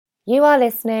You are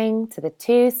listening to the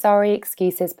Two Sorry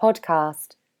Excuses podcast,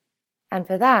 and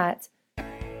for that,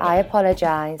 I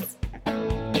apologise.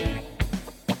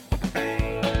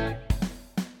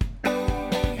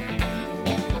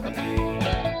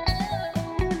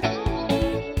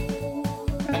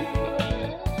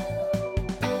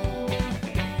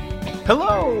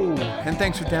 Hello, and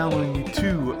thanks for downloading the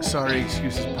Two Sorry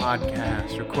Excuses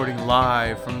podcast, recording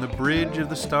live from the bridge of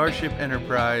the Starship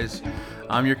Enterprise.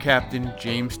 I'm your captain,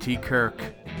 James T. Kirk.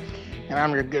 And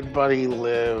I'm your good buddy,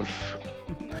 Liv.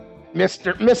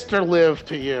 Mr. Liv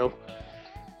to you.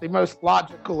 The most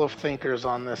logical of thinkers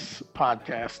on this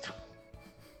podcast.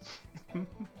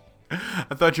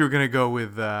 I thought you were going to go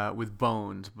with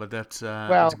Bones, but that's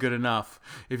good enough.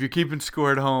 If you're keeping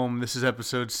score at home, this is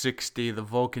episode 60, the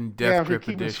Vulcan Death Grip Edition. Yeah, if you're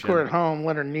keeping edition. score at home,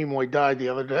 Leonard Nimoy died the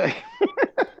other day.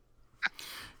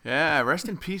 Yeah, rest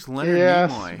in peace, Leonard Nimoy.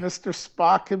 Nimoy. Mr.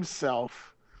 Spock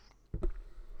himself.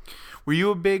 Were you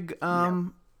a big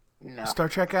No. Star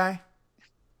Trek guy?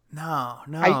 No.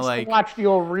 I used to watch the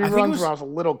old reruns when I was a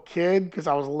little kid, because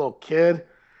I was a little kid,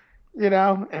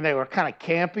 and they were kind of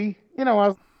campy. I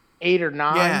was 8 or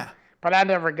 9, but I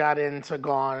never got into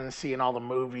going and seeing all the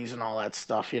movies and all that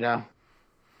stuff,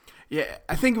 Yeah,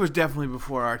 I think it was definitely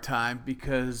before our time,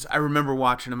 because I remember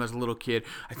watching them as a little kid.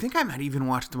 I think I might even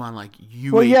watched them on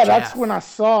UHF. Well, yeah, that's when I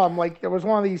saw them. There was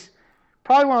one of these,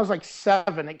 probably when I was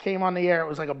 7, it came on the air. It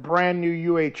was a brand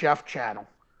new UHF channel.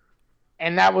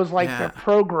 And that was their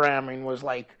programming was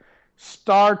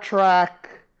Star Trek,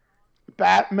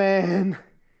 Batman.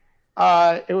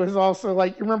 It was also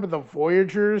you remember the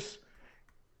Voyagers?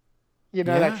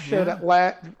 That show that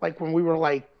when we were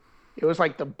it was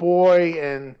the boy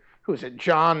and who was it,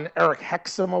 John Eric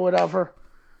Hexum or whatever,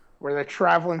 where they're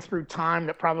traveling through time.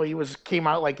 That probably came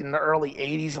out in the early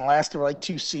 80s and lasted for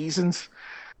 2 seasons.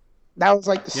 That was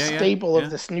the staple of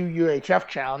this new UHF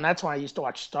channel, and that's why I used to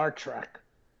watch Star Trek.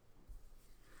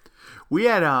 We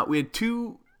had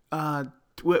two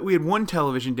we had one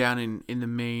television down in the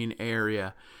main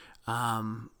area,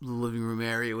 the living room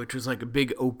area, which was a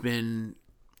big open.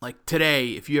 Today,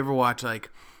 if you ever watch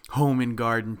Home and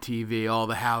Garden TV, all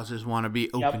the houses want to be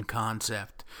open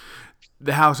concept.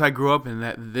 The house I grew up in,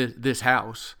 this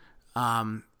house,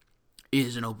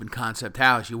 is an open concept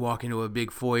house. You walk into a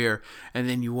big foyer, and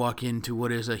then you walk into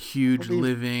what is a huge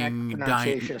living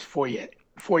dining. Foyer.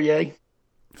 Foyer.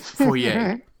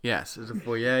 Yes, it's a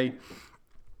foyer.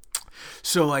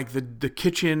 So the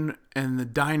kitchen and the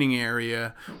dining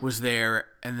area was there,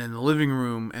 and then the living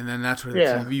room, and then that's where the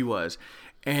TV was.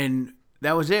 And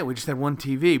that was it. We just had one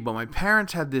TV. But my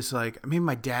parents had this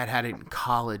my dad had it in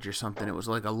college or something. It was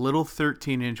a little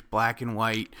 13-inch black and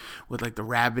white with the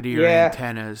rabbit ear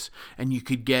antennas, and you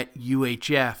could get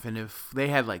UHF. And if they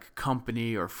had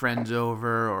company or friends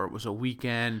over, or it was a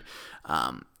weekend,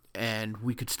 and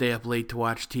we could stay up late to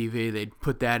watch TV, they'd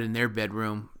put that in their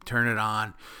bedroom, turn it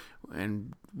on,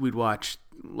 and we'd watch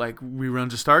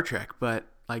reruns of Star Trek. But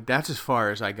that's as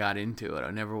far as I got into it.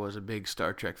 I never was a big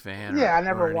Star Trek fan. I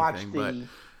never watched the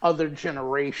other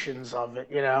generations of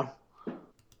it,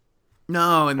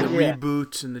 No, and the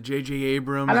reboots and the J.J.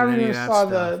 Abrams. I never even saw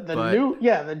the new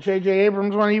the J.J.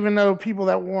 Abrams one, even though people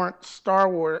that weren't Star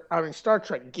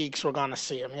Trek geeks were gonna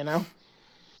see them,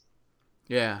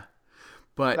 Yeah.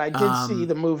 But I did see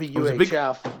the movie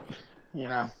UHF,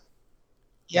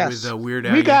 Yes. With Weird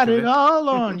Al we got Yankovic. it all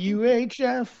on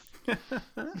UHF.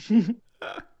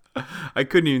 I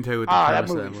couldn't even tell you what the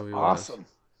premise of that movie awesome. was.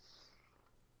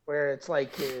 Where it's I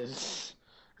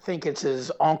think it's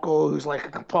his uncle who's a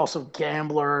compulsive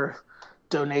gambler,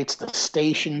 donates the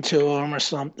station to him or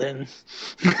something.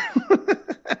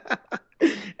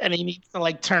 And he needs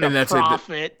to turn a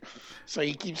profit. So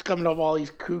he keeps coming up with all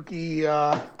these kooky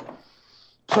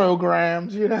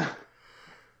programs,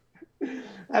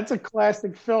 That's a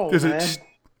classic film, Does it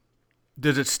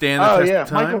stand the test of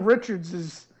time? Michael Richards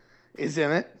is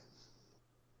in it.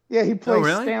 Yeah, he plays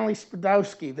Stanley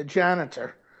Spadowski, the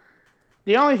janitor.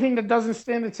 The only thing that doesn't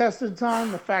stand the test of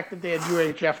time, the fact that they had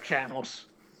UHF channels.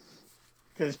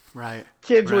 Because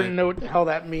kids wouldn't know what the hell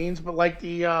that means, but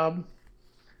the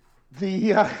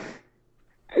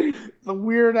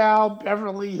Weird Al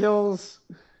Beverly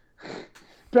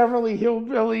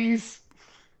Hillbillies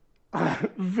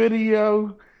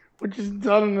video, which is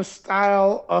done in the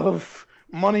style of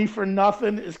Money for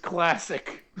Nothing, is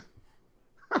classic.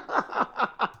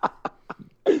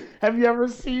 Have you ever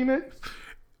seen it?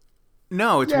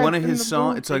 No, it's one of his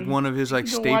songs. It's one of his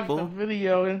staple. Watch the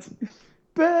video, and it's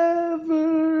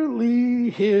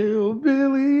Beverly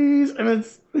Hillbillies, and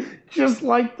it's just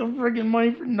like the friggin'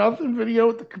 Money for Nothing video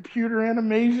with the computer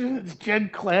animation. It's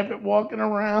Jed Clampett walking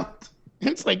around.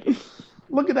 It's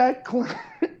Look at that clip.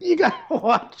 You gotta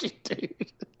watch it, dude.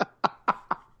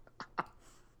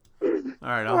 All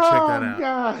right, I'll check that out. Oh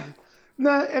God.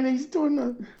 No, and he's doing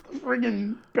the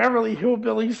friggin' Beverly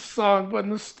Hillbillies song, but in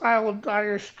the style of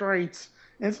Dire Straits.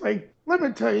 And it's like, let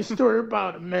me tell you a story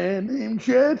about a man named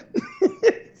Jed.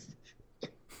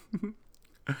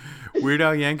 Weird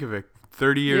Al Yankovic,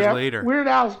 30 years later. Weird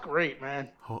Al's great, man.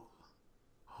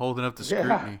 Holding up the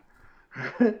scrutiny.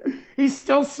 He's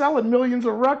still selling millions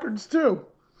of records, too.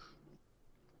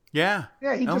 Yeah.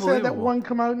 Yeah, he just had that one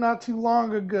come out not too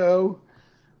long ago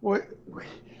where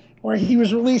he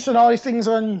was releasing all these things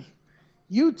on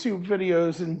YouTube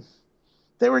videos, and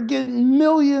they were getting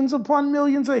millions upon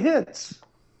millions of hits.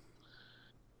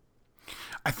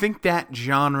 I think that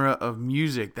genre of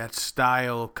music, that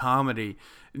style of comedy,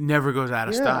 never goes out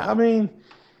of style. I mean,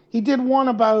 he did one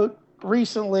about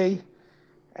recently,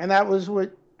 and that was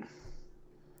who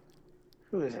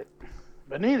is it?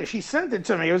 Benita. She sent it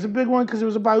to me. It was a big one because it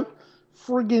was about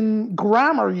friggin'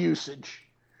 grammar usage.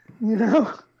 You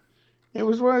know? It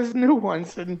was one of his new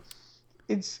ones, and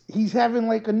he's having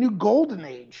like a new golden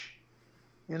age.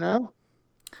 You know?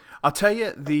 I'll tell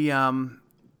you the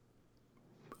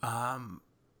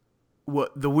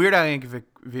Weird Al Yankovic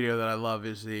video that I love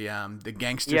is the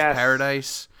Gangster's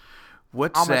Paradise.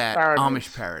 What's Amish that? Paradise.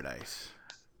 Amish Paradise.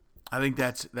 I think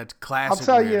that's classic. I'll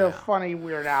tell Weird you Al. a funny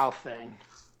Weird Al thing.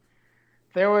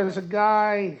 There was a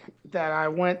guy that I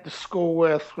went to school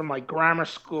with from like grammar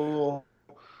school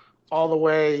all the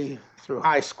way through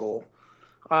high school.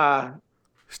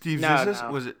 Steve Zissou?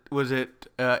 No. Was it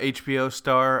HBO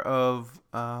star of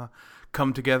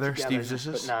Come Together? Steve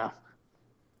Zissou?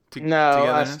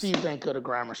 No. Steve didn't go to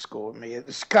grammar school with me.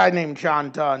 This guy named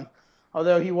John Dunn,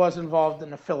 although he was involved in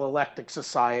the Philelectric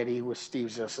Society with Steve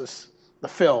Zissou. The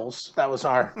Phils. That was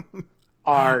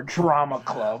our drama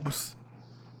club.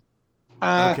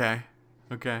 Okay.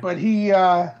 But his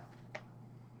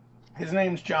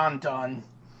name's John Dunn,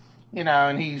 you know,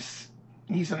 and he's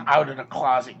an out of the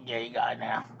closet gay guy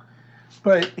now.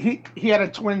 But he had a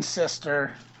twin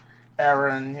sister,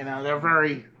 Erin. You know, they're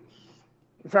very,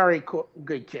 very cool,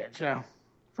 good kids. You know,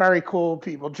 very cool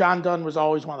people. John Dunn was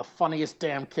always one of the funniest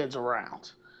damn kids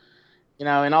around. You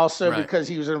know, and also because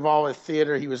he was involved with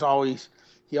theater,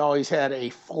 he always had a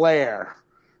flair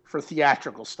for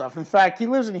theatrical stuff. In fact, he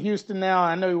lives in Houston now.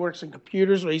 I know he works in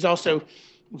computers, but he's also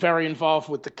very involved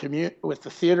with the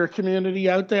theater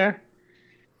community out there.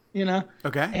 You know.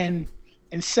 Okay. And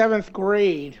in 7th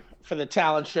grade for the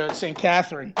talent show at St.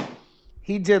 Catherine,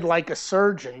 he did Like a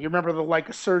Surgeon. You remember the Like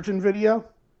a Surgeon video?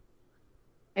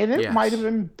 And it might have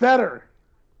been better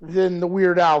than the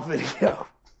Weird Al video.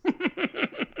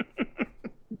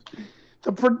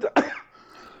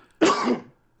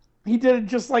 He did it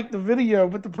just like the video,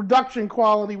 but the production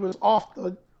quality was off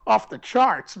the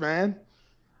charts, man.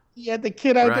 He had the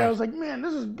kid out there. I was like, man,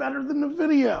 this is better than the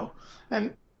video,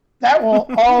 and that will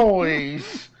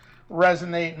always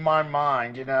resonate in my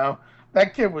mind. You know,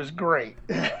 that kid was great,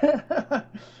 and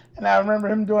I remember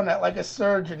him doing that Like a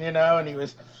Surgeon. You know, and he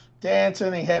was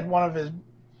dancing. He had one of his,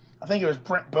 I think it was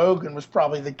Brent Bogan was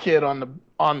probably the kid on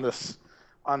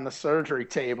the surgery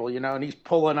table, you know, and he's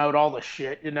pulling out all the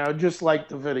shit, you know, just like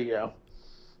the video.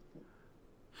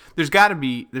 There's got to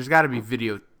be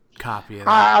video copy of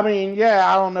that. I mean,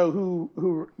 yeah, I don't know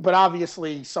who, but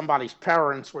obviously somebody's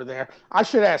parents were there. I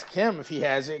should ask him if he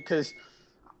has it, because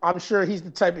I'm sure he's the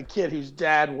type of kid whose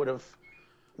dad would have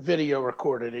video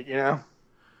recorded it, you know?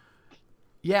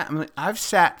 Yeah, I mean, I've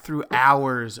sat through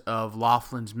hours of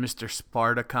Laughlin's Mr.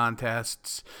 Sparta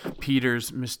contests,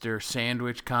 Peter's Mr.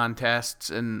 Sandwich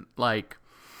contests, and, like,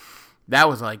 that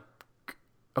was like,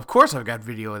 of course I've got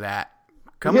video of that.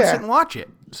 Come and sit and watch it.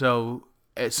 So,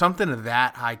 it's something of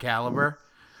that high caliber,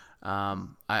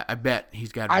 I bet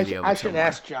he's got video of it I should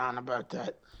ask John about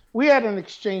that. We had an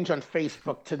exchange on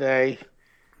Facebook today,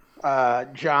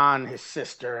 John, his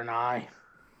sister, and I,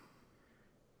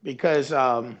 because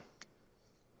I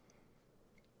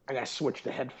gotta switch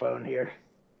the headphone here.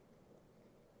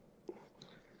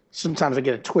 Sometimes I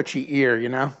get a twitchy ear, you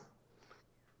know?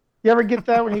 You ever get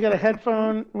that when you got a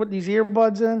headphone with these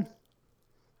earbuds in?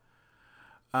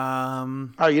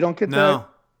 Oh, you don't get that?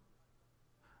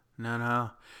 No.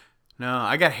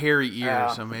 I got hairy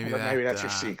ears, so maybe that's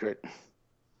your secret.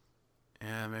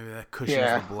 Yeah, maybe that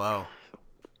cushions the blow.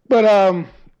 But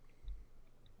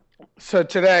so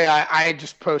today I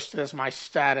just posted as my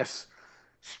status,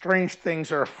 strange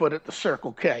things are afoot at the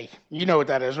Circle K. You know what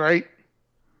that is, right?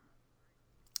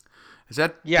 Is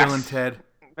that Bill and Ted?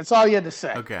 That's all you had to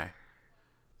say. Okay.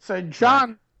 So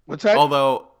John, what's that?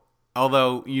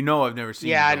 Although you know I've never seen.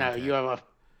 Yeah, I know you have a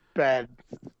bad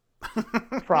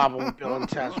problem with Bill and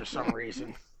Ted's for some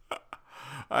reason.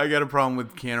 I got a problem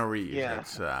with Keanu Reeves. Yeah,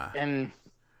 That's and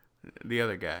the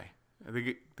other guy.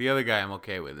 The other guy I'm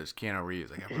okay with is Keanu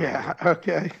Reeves. Yeah,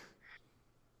 okay.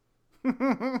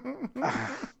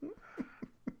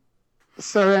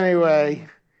 So anyway,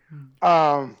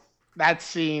 that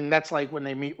scene, that's like when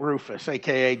they meet Rufus,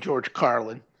 a.k.a. George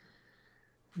Carlin.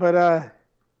 But,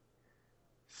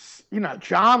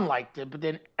 John liked it, but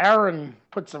then Erin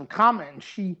put some comment,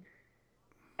 and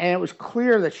it was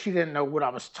clear that she didn't know what I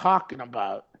was talking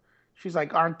about. She's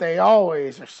like, aren't they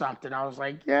always, or something? I was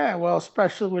like, yeah, well,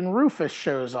 especially when Rufus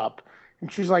shows up.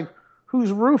 And she's like,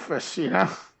 who's Rufus,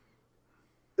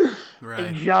 Right.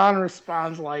 And John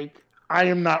responds like, I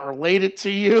am not related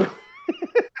to you.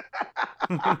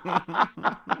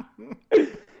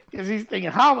 Because he's thinking,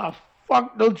 how the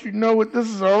fuck don't you know what this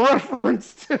is a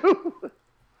reference to?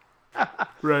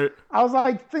 Right. I was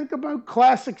like, think about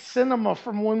classic cinema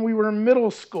from when we were in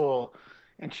middle school.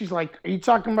 And she's like, are you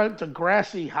talking about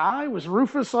Degrassi High? Was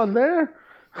Rufus on there?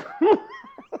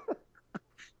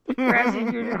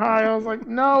 Degrassi Junior High. I was like,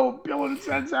 no, Bill and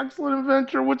Ted's Excellent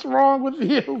Adventure. What's wrong with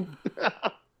you?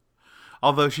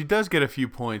 Although she does get a few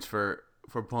points for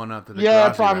pulling out the Degrassi Yeah,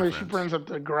 the problem reference. is she brings up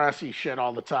the Degrassi shit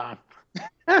all the time.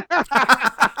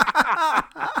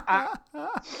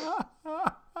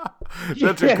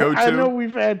 That's a go-to. I know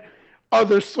we've had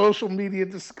other social media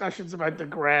discussions about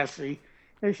Degrassi.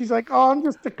 And she's like, oh, I'm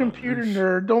just a computer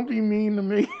nerd. Don't be mean to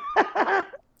me.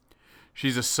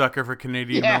 She's a sucker for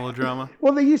Canadian melodrama.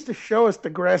 Well, they used to show us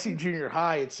Degrassi Junior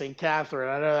High at St. Catherine.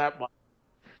 I know that much.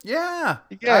 Yeah.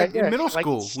 In middle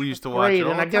school, we used to watch it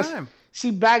all the time. See,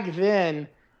 back then,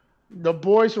 the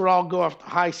boys would all go off to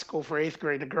high school for 8th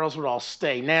grade. The girls would all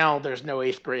stay. Now, there's no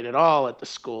 8th grade at all at the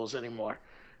schools anymore.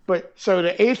 But so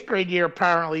the 8th grade year,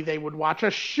 apparently, they would watch a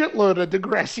shitload of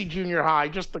Degrassi Junior High,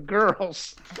 just the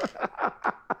girls.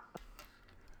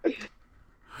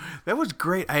 That was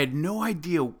great. I had no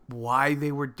idea why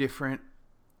they were different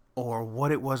or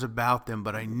what it was about them,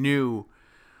 but I knew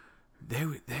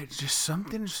they're just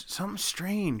something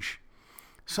strange.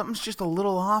 Something's just a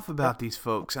little off about these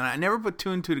folks. And I never put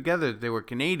two and two together that they were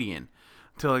Canadian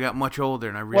until I got much older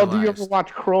and I realized. Well, do you ever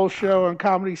watch Kroll Show on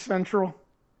Comedy Central?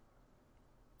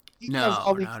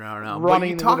 No.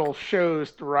 Running little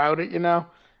shows throughout it,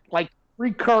 like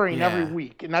recurring every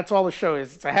week. And that's all the show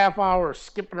is. It's a half hour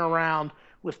skipping around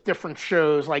with different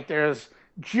shows. Like there's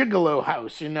Gigolo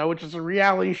House, which is a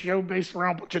reality show based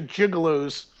around a bunch of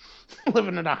gigolos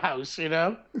living in a house,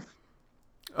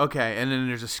 Okay, and then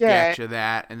there's a sketch of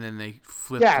that, and then they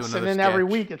flip to another sketch. Yes, and then every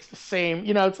week it's the same.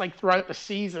 It's like throughout the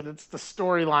season, it's the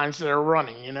storylines that are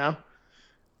running, And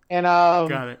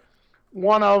got it.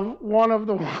 One of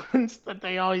the ones that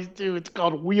they always do, it's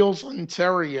called Wheels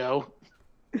Ontario,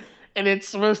 and it's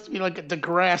supposed to be like a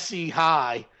Degrassi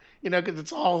High, because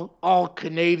it's all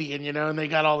Canadian, and they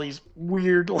got all these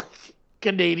weird like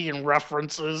Canadian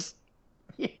references,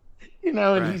 and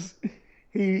right.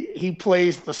 he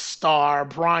plays the star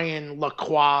Brian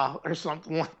Lacroix or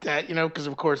something like that, because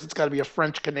of course it's got to be a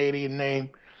French Canadian name,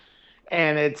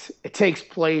 and it takes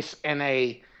place in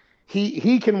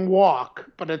he can walk,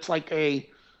 but it's like a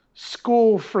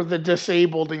school for the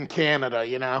disabled in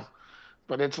Canada,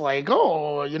 but it's like,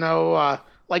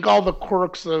 like all the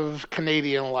quirks of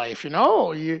Canadian life,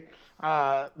 the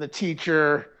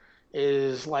teacher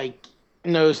is like,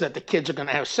 knows that the kids are going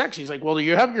to have sex. He's like, well, do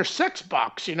you have your sex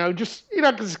box?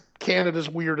 Because Canada's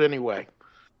weird anyway.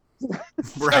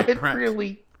 Right, it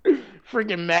really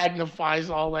freaking magnifies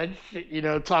all that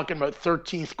shit, talking about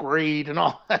 13th grade and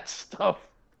all that stuff.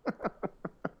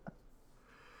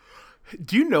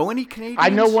 Do you know any Canadians? I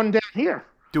know one down here.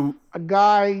 A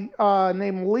guy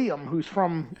named Liam who's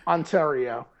from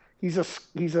Ontario. He's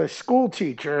a school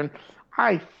teacher, and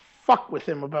I fuck with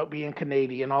him about being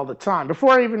Canadian all the time.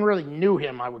 Before I even really knew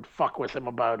him, I would fuck with him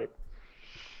about it.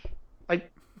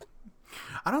 Like,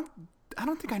 I don't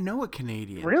think I know a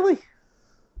Canadian. Really?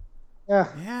 Yeah.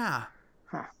 Yeah.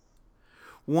 Huh.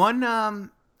 One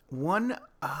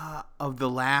of the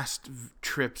last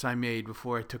trips I made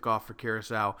before I took off for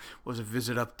Curacao was a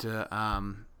visit up to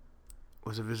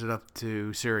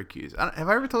Syracuse. Have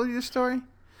I ever told you this story?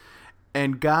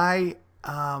 And Guy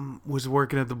was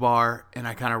working at the bar, and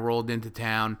I kind of rolled into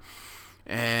town,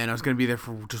 and I was going to be there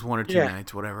for just 1 or 2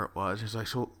 nights, whatever it was. He's like,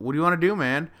 so what do you want to do,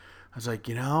 man? I was like,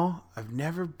 I've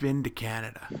never been to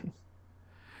Canada.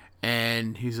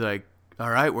 And he's like, all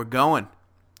right, we're going.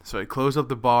 So he closed up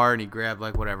the bar, and he grabbed,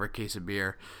 like, whatever, a case of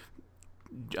beer.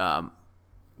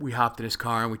 We hopped in his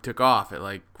car, and we took off at,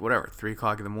 like, whatever, 3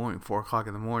 o'clock in the morning, 4 o'clock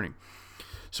in the morning.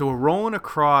 So we're rolling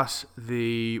across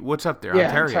what's up there?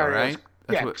 Ontario, right?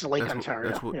 it's Lake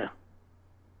Ontario.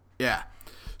 Yeah.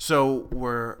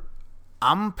 So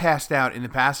I'm passed out in the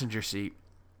passenger seat.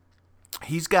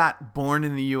 He's got Born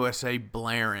in the USA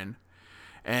blaring,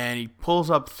 and he pulls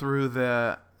up through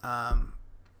the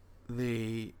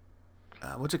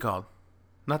what's it called?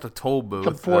 Not the toll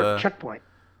booth. The checkpoint.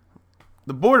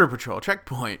 The Border Patrol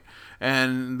checkpoint.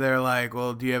 And they're like,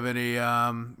 well, do you have any,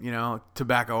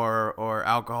 tobacco or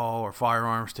alcohol or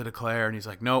firearms to declare? And he's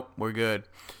like, nope, we're good.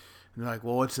 And they're like,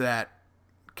 well, what's that?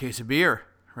 Case of beer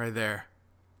right there.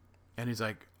 And he's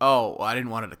like, oh, well, I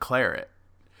didn't want to declare it.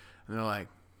 And they're like,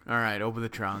 all right, open the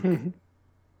trunk.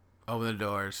 Open the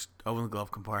doors. Open the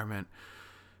glove compartment.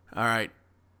 All right.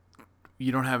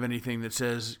 You don't have anything that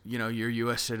says, you're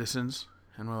U.S. citizens?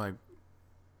 And we're like,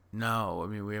 no, I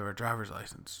mean, we have our driver's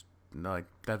license. And they're like,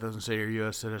 that doesn't say you're a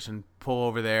U.S. citizen. Pull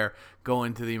over there, go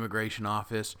into the immigration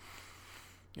office,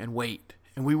 and wait.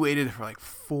 And we waited for like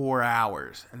 4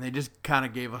 hours, and they just kind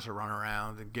of gave us a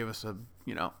runaround and give us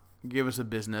a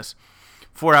business.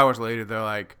 4 hours later, they're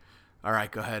like, all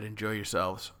right, go ahead, enjoy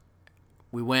yourselves.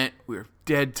 We went. We were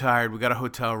dead tired. We got a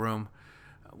hotel room.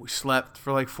 We slept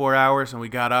for like 4 hours, and we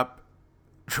got up,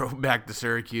 drove back to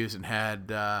Syracuse, and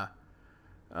had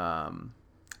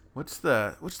what's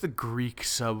the Greek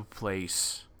sub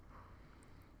place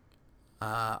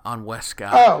on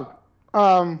Westcott?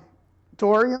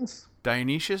 Dorian's.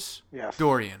 Dionysius? Yes.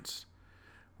 Dorian's.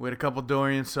 We had a couple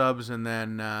Dorian subs, and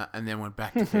then went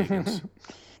back to Fagan's.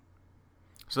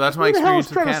 So that's my experience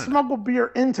with Canada. Who the hell is trying to smuggle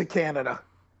beer into Canada?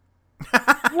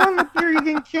 One of the beer you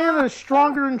get in Canada is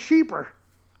stronger and cheaper.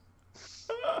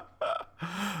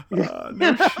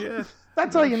 No shit.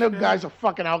 That's how you know guys are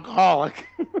fucking alcoholic.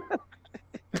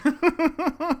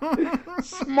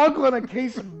 Smuggling a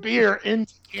case of beer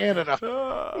into Canada.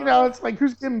 It's like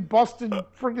who's getting busted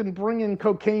friggin' bringing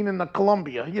cocaine into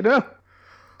Colombia,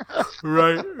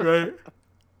 Right.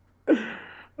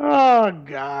 Oh,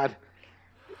 God.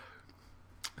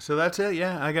 So that's it,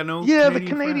 yeah. I got no Canadian the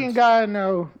Canadian friends. guy I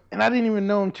know, and I didn't even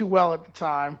know him too well at the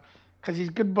time, because he's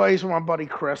good buddies with my buddy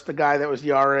Chris, the guy that was the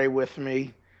RA with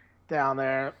me down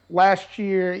there. Last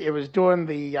year, it was during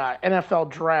the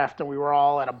NFL draft, and we were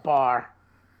all at a bar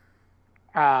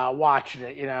watching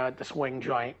it, at the swing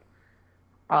joint.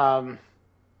 And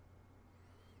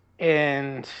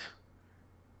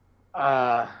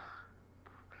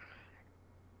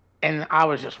I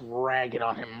was just ragging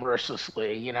on him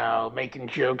mercilessly, making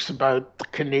jokes about the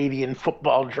Canadian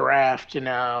football draft,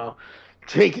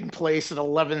 taking place at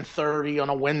 11:30 on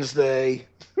a Wednesday.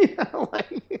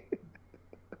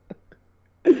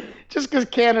 Just because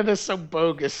Canada's so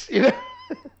bogus,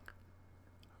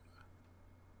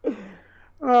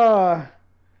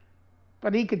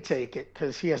 But he could take it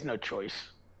because he has no choice.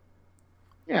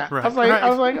 Yeah, right. I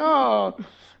was like, oh,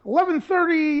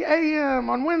 11:30 a.m.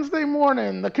 on Wednesday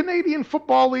morning, the Canadian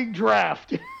Football League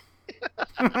draft.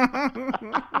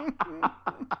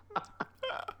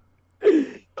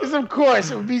 Because of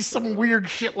course it would be some weird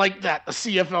shit like that, the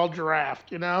CFL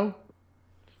draft,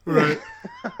 Right.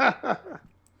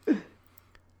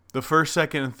 The first,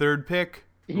 second, and third pick,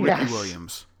 Ricky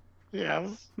Williams.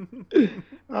 Yes.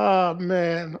 Oh,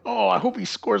 man. Oh, I hope he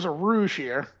scores a rouge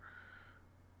here.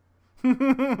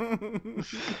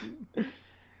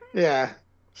 Yeah.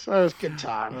 So it was good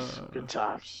times. Good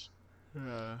times.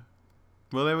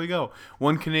 Well, there we go.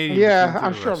 One Canadian. Yeah,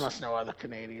 I'm sure there must know other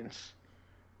Canadians.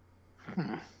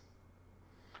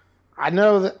 I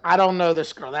don't know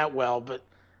this girl that well, but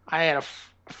I had a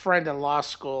friend in law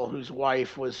school whose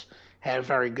wife had a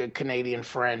very good Canadian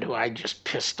friend who I just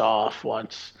pissed off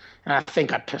once. And I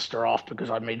think I pissed her off because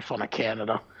I made fun of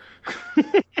Canada.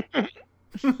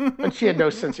 But she had no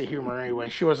sense of humor anyway.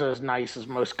 She wasn't as nice as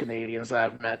most Canadians that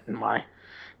I've met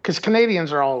because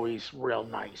Canadians are always real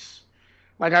nice.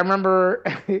 Like I remember,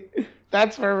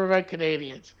 that's where I met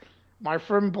Canadians. My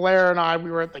friend Blair and I, we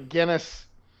were at the Guinness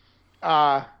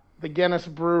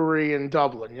Brewery in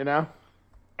Dublin,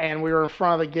 and we were in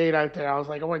front of the gate out there. I was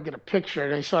like, I want to get a picture.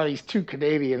 And I saw these two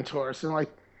Canadian tourists. And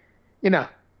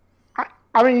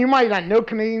I mean, you might not know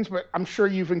Canadians, but I'm sure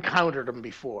you've encountered them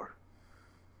before.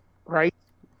 Right?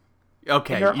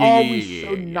 Okay. And they're always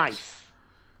so nice.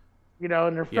 And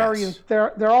they're very,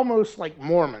 they're almost like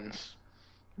Mormons.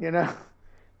 They're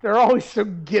always so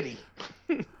giddy.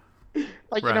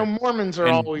 Mormons are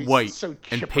always white so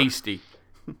chipper. And pasty.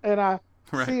 And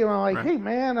see, and I'm like, hey,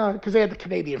 man, because they had the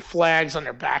Canadian flags on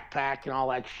their backpack and all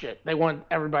that shit. They want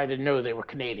everybody to know they were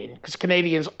Canadian because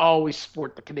Canadians always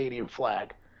sport the Canadian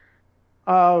flag.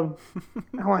 I'm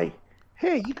like,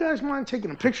 hey, you guys mind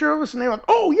taking a picture of us? And they're like,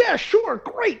 oh, yeah, sure,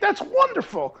 great, that's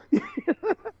wonderful.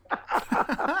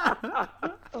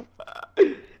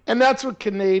 And that's what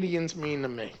Canadians mean to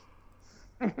me.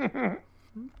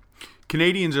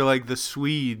 Canadians are like the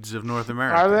Swedes of North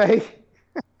America. Are they?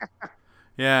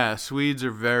 Yeah, Swedes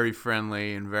are very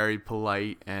friendly and very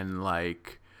polite and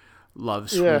like love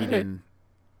Sweden.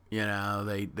 Yeah.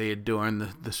 They adorn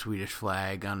the Swedish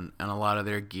flag on a lot of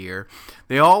their gear.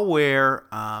 They all wear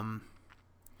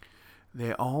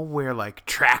like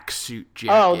tracksuit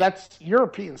jackets. Oh, that's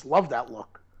Europeans love that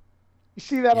look. You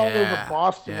see that all over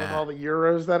Boston with all the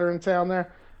Euros that are in town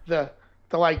there. The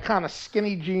like kind of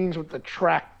skinny jeans with the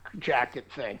track jacket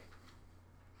thing.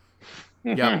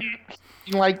 Yep.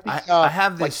 Like I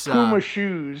have this like Puma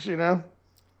shoes, you know.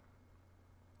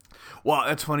 Well,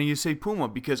 that's funny you say Puma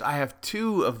because I have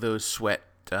two of those sweat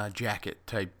jacket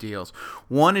type deals.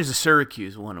 One is a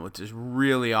Syracuse one, which is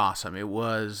really awesome. It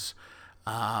was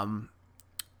Ange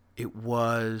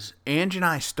and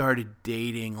I started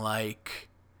dating like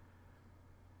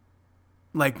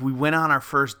we went on our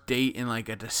first date in like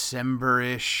a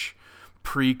December-ish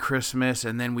pre-Christmas,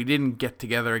 and then we didn't get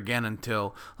together again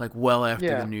until like well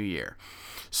after the New Year.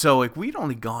 So like we'd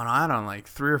only gone out on like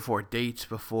 3 or 4 dates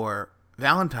before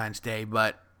Valentine's Day,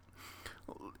 but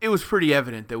it was pretty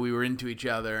evident that we were into each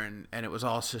other and it was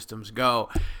all systems go.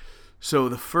 So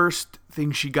the first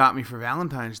thing she got me for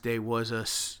Valentine's Day was a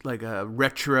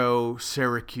retro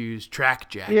Syracuse track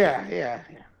jacket. Yeah.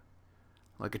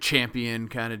 Like a champion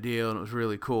kind of deal, and it was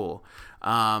really cool.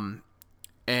 And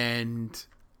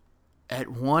at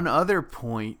one other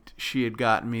point, she had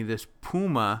gotten me this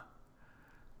Puma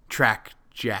track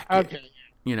jacket. Okay.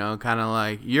 You know, kind of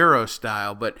like Euro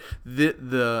style, but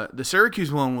the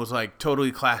Syracuse one was like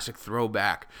totally classic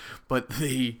throwback, but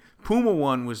the Puma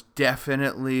one was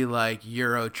definitely like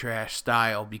Euro trash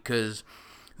style because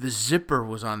the zipper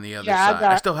was on the other side.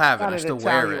 I still have it. I still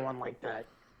wear it. One like that,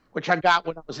 which I got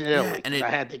when I was in Italy. And I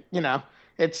had to, you know,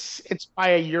 it's by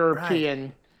a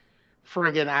European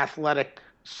friggin' athletic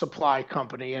supply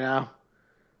company, you know.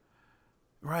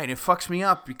 Right. It fucks me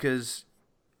up because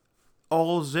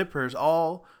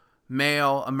all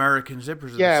male American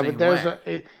zippers are the same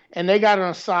way. And they got it on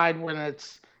the side when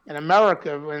it's in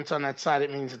America. When it's on that side,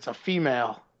 it means it's a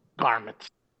female garment.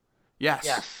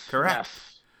 Yes. Correct.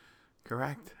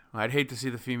 Well, I'd hate to see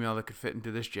the female that could fit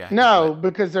into this jacket. No,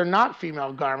 because they're not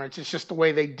female garments. It's just the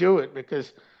way they do it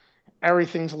because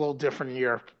everything's a little different in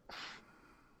Europe.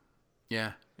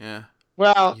 Yeah.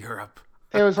 Well, Europe.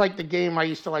 It was like the game I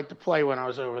used to like to play when I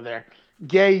was over there.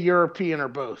 Gay, European, or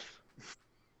both.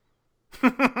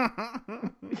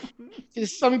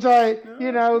 Sometimes,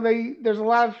 you know, there's a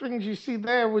lot of things you see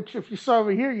there, which if you saw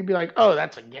over here, you'd be like, oh,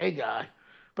 that's a gay guy.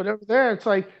 But over there, it's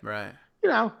like, right. You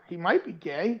know, he might be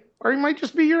gay, or he might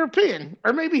just be European,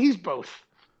 or maybe he's both.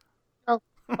 You know,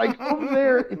 like over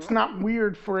there, it's not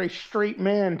weird for a straight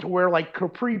man to wear like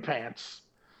capri pants.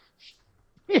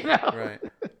 You know?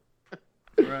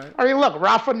 Right. I mean, look,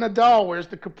 Rafa Nadal wears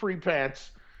the capri pants.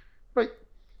 But,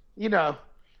 you know,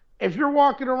 if you're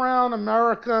walking around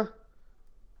America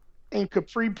in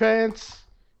capri pants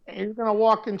and you're going to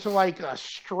walk into like a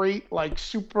straight, like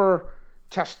super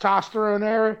testosterone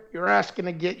era, you're asking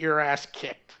to get your ass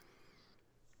kicked.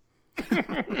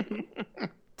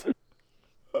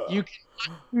 You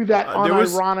can do that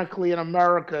unironically in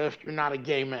America if you're not a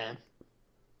gay man.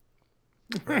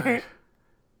 Right.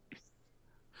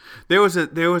 There was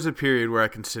a period where I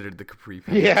considered the capri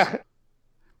pants. Yeah.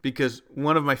 Because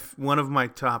one of my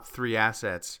top 3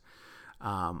 assets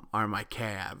are my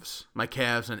calves. My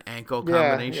calves and ankle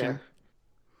combination.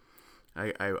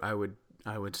 Yeah.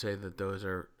 I would say that those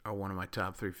are one of my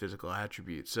top 3 physical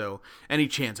attributes. So any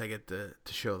chance I get to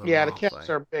show them off, the calves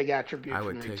are a big attribute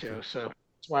for me too. It. So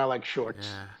that's why I like shorts.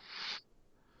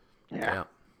 Yeah.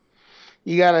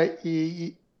 You gotta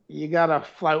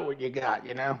flout what you got,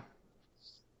 you know.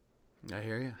 I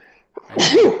hear you.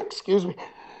 Excuse me.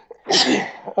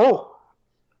 Oh,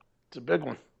 it's a big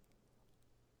one.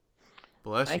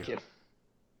 Bless you. Thank you.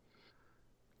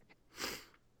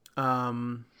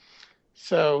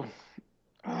 So,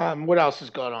 what else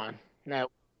is going on now?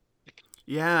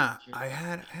 Yeah, I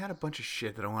had a bunch of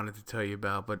shit that I wanted to tell you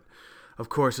about, but of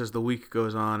course, as the week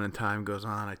goes on and time goes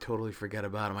on, I totally forget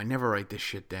about them. I never write this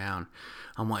shit down.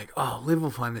 I'm like, oh, Liv will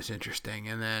find this interesting,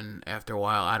 and then after a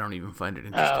while, I don't even find it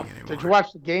interesting anymore. Did you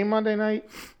watch the game Monday night?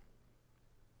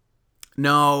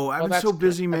 No, I've been so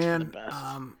busy, man.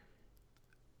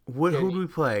 Who do we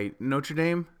play? Notre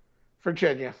Dame?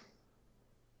 Virginia.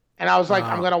 And I was like,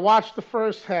 I'm going to watch the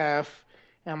first half.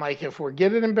 And I'm like, if we're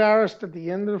getting embarrassed at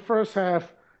the end of the first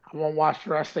half, I won't watch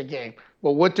the rest of the game.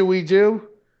 Well, what do? We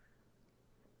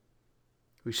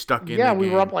stuck in. Yeah, we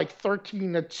were up like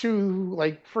 13-2,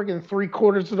 like friggin'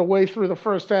 3/4 of the way through the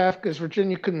first half because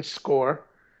Virginia couldn't score.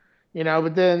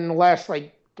 But then the last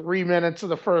like 3 minutes of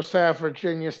the first half,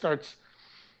 Virginia starts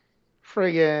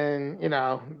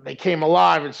friggin', they came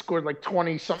alive and scored like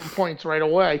 20 something points right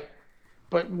away.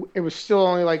 But it was still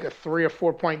only like a 3 or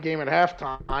 4 point game at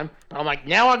halftime. But I'm like,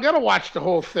 now I gotta watch the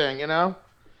whole thing. And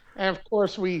of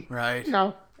course Right.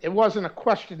 it wasn't a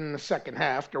question in the second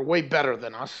half. They're way better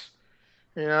than us.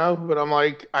 But I'm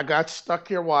like, I got stuck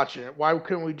here watching it. Why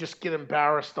couldn't we just get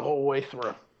embarrassed the whole way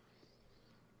through?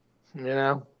 You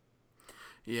know?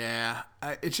 Yeah,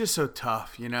 it's just so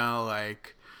tough,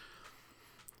 like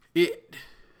it,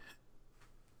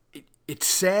 it's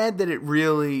sad that it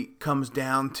really comes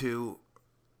down to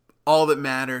all that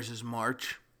matters is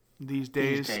March these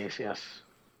days. These days, yes.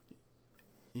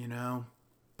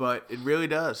 But it really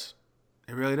does.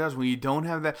 It really does. When you don't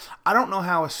have that, I don't know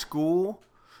how a school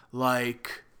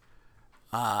like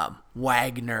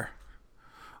Wagner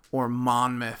or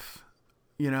Monmouth,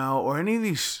 or any of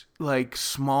these like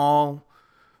small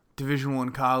Division I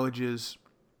colleges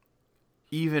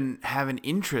even have an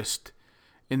interest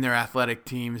in their athletic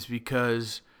teams,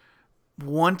 because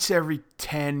once every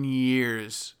 10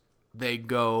 years they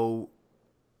go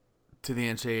to the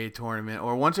NCAA tournament,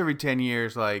 or once every 10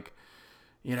 years, like,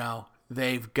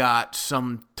 they've got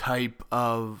some type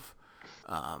of,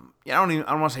 I don't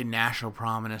want to say national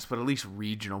prominence, but at least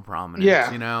regional prominence,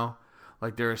 Yeah.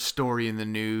 Like they're a story in the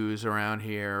news around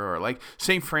here, or like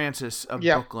St. Francis of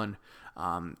Brooklyn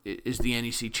is the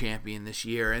NEC champion this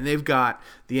year, and they've got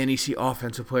the NEC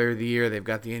Offensive Player of the Year, they've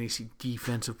got the NEC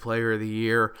Defensive Player of the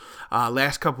Year.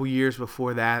 Last couple years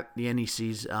before that, the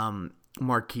NEC's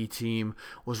marquee team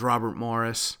was Robert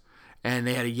Morris, and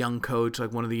they had a young coach,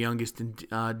 like one of the youngest in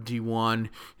D1.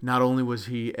 Not only was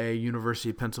he a University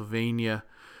of Pennsylvania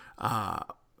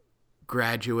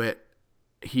graduate,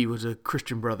 he was a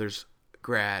Christian Brothers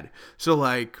grad. So,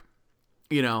 like,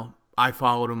 I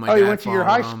followed him. My dad you went to your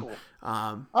high him.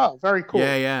 school. Very cool.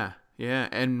 Yeah.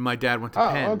 And my dad went to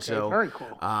Penn. Okay, so, very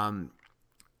cool.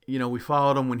 We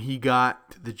followed him when he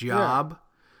got the job,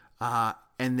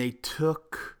 and they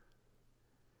took.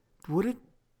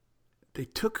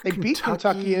 They beat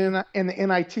Kentucky in the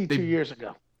NIT 2 years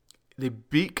ago. They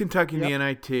beat Kentucky in the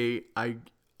NIT.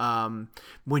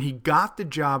 When he got the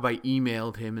job, I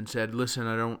emailed him and said, "Listen,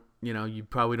 I don't, you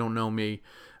probably don't know me.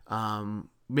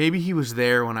 Maybe he was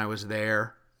there when I was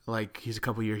there. Like, he's a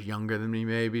couple years younger than me,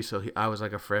 maybe. So I was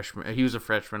like a freshman. He was a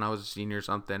freshman. I was a senior or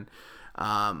something.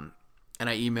 And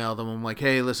I emailed him. I'm like,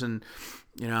 hey, listen,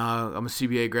 I'm a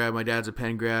CBA grad. My dad's a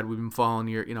Penn grad. We've been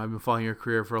following I've been following your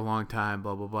career for a long time.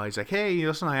 Blah blah blah. He's like, hey,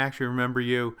 listen, I actually remember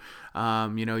you.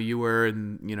 You were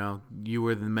in, you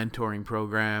were the mentoring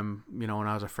program, when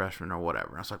I was a freshman or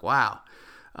whatever. I was like, wow,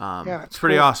 it's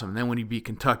pretty awesome. And then when he beat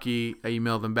Kentucky, I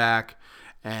emailed him back.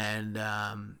 And,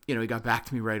 he got back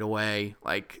to me right away.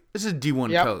 Like, this is a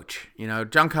D1 coach.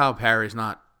 John Calipari's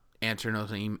not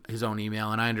answering his own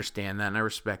email, and I understand that, and I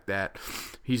respect that.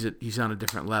 He's on a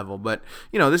different level. But,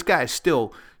 this guy is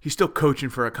he's still coaching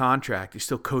for a contract. He's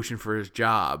still coaching for his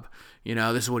job.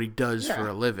 This is what he does for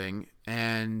a living.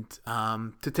 And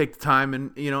to take the time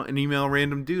and, and email a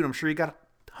random dude, I'm sure he got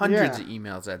hundreds of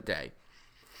emails that day.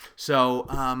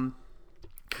 So,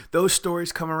 those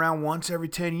stories come around once every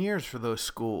 10 years for those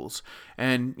schools.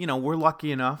 And, we're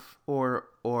lucky enough or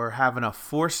have enough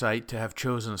foresight to have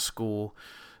chosen a school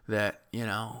that,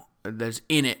 that's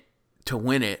in it to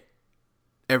win it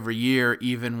every year,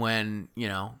 even when,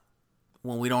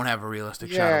 when we don't have a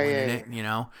realistic shot of winning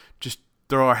it, just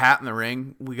throw our hat in the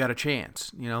ring. We got a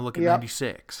chance, look at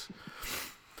 96.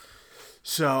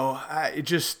 So it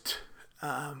just,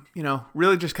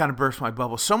 really just kind of burst my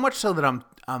bubble. So much so that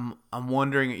I'm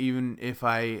wondering even if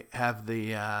I have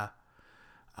the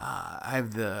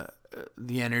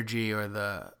energy or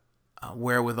the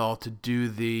wherewithal to do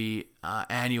the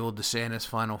annual DeSantis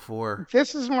Final Four.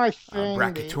 This is my thing.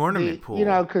 Bracket tournament pool.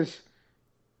 Because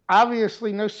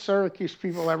obviously no Syracuse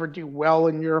people ever do well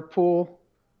in your pool,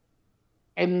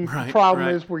 and the problem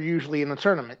is we're usually in the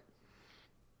tournament.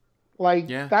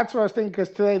 That's what I was thinking, because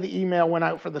today the email went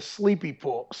out for the Sleepy's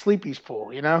pool,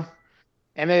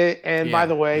 And by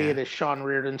the way, it is Sean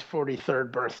Reardon's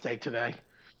 43rd birthday today.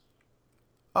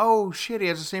 Oh, shit, he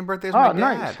has the same birthday as my dad. Oh,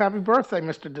 nice. Happy birthday,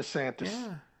 Mr. DeSantis.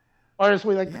 Yeah. Or as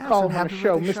we like to call him on the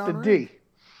show, Mr. D.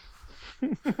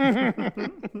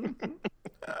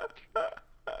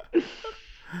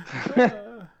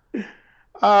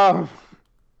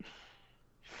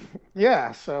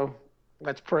 So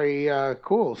that's pretty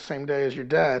cool. Same day as your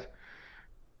dad.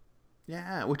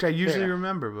 Yeah, which I usually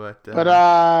remember, but...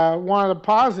 one of the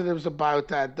positives about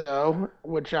that, though,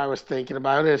 which I was thinking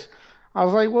about, is I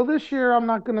was like, well, this year I'm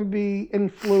not going to be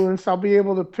influenced. I'll be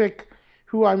able to pick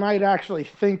who I might actually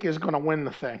think is going to win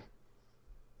the thing.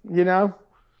 You know,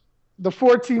 the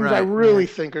 4 teams I really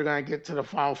think are going to get to the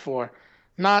Final Four,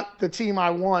 not the team I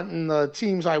want and the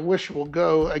teams I wish will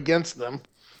go against them.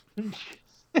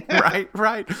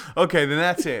 Right. Okay, then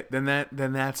that's it. Then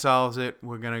that solves it.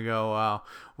 We're gonna go.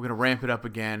 We're gonna ramp it up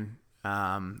again.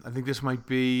 I think this might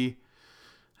be.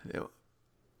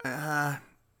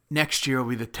 Next year will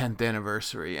be the 10th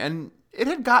anniversary, and it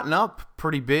had gotten up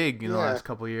pretty big in the last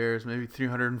couple of years. Maybe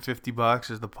 $350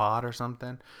 is the pot or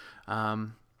something.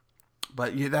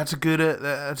 But yeah, that's a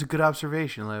good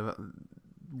observation.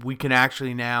 We can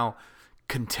actually now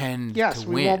contend to win. Yes,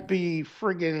 we won't be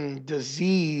friggin'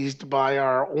 diseased by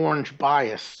our orange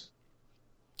bias.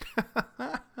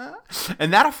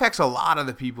 And that affects a lot of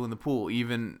the people in the pool,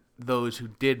 even those who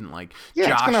didn't. Like, yeah,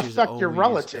 Josh, it's going to affect your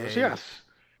relatives, yes.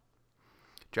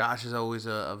 Josh is always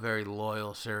a very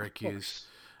loyal Syracuse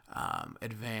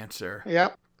advancer.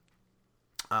 Yep.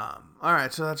 All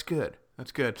right, so that's good.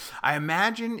 That's good. I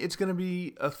imagine it's going to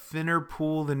be a thinner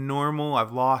pool than normal.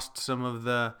 I've lost some of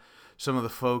the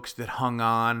folks that hung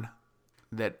on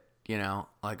that,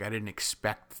 like I didn't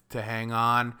expect to hang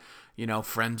on,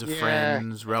 friends of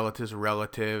friends, relatives of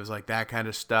relatives, like that kind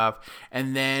of stuff.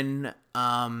 And then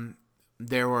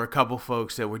there were a couple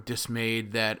folks that were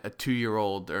dismayed that a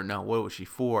 2-year-old, or no, what was she,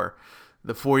 4?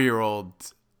 The 4-year-old,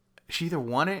 she either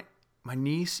won it, my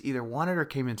niece either won it or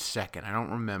came in second. I don't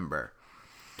remember.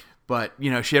 But,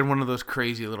 she had one of those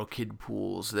crazy little kid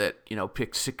pools that,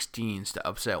 picked 16s to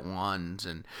upset 1s.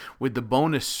 And with the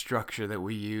bonus structure that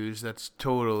we use, that's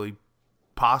totally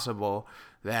possible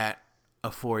that a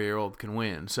 4-year-old can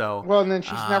win. So, well, and then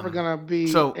she's never going to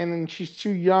be, and then she's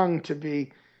too young to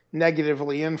be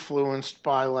negatively influenced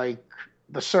by, like,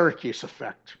 the Syracuse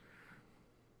effect.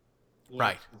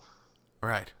 Right.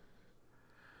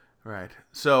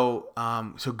 So,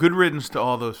 good riddance to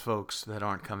all those folks that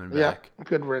aren't coming back. Yeah,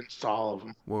 good riddance to all of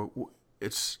them.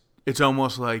 It's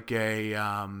almost like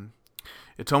an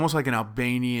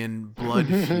Albanian blood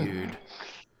feud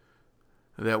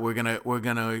that we're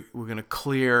gonna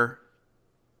clear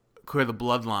the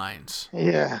bloodlines.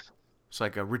 Yeah, it's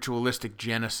like a ritualistic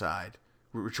genocide,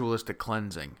 ritualistic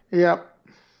cleansing. Yep,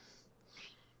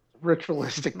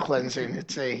 ritualistic cleansing.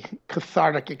 It's a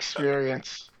cathartic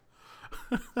experience.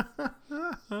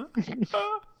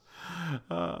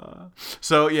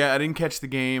 So yeah, I didn't catch the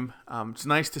game. It's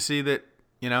nice to see that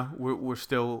we're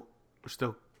still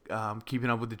keeping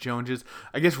up with the Joneses.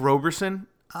 I guess Roberson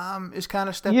is kind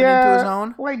of stepping into his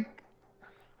own. Like,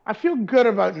 I feel good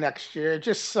about next year. It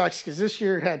just sucks because this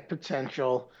year had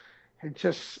potential.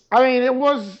 It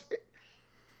was.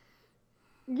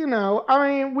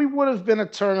 We would have been a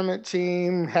tournament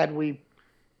team had we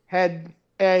had.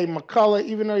 McCullough,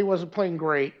 even though he wasn't playing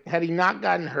great, had he not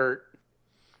gotten hurt,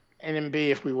 and then B,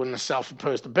 if we wouldn't have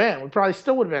self-imposed the ban, we probably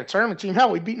still would have been a tournament team.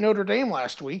 Hell, we beat Notre Dame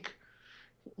last week.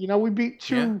 We beat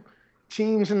 2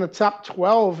 teams in the top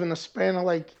 12 in the span of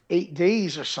like 8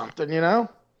 days or something,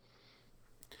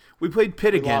 We played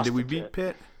Pitt again. Did we beat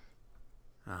Pitt?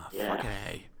 Oh, fucking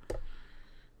A.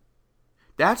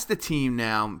 That's the team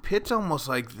now. Pitt's almost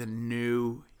like the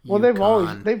new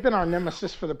UConn. They've been our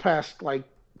nemesis for the past,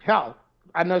 hell,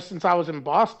 I know since I was in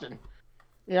Boston.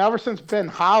 Ever since Ben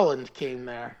Holland came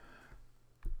there.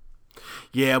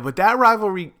 Yeah, but that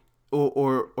rivalry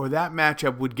or that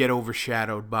matchup would get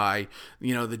overshadowed by,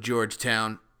 the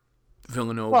Georgetown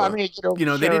Villanova. Well, they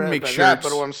didn't make shirts.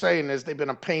 But what I'm saying is they've been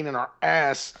a pain in our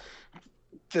ass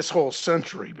this whole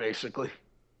century, basically.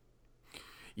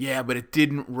 Yeah, but it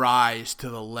didn't rise to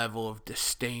the level of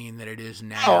disdain that it is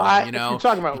now. If you're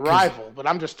talking about rival, but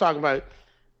I'm just talking about.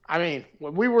 When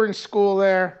we were in school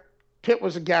there, Pitt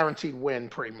was a guaranteed win,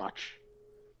 pretty much.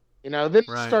 They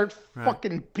start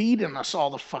fucking beating us all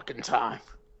the fucking time.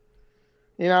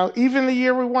 Even the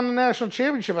year we won the national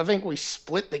championship, I think we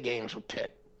split the games with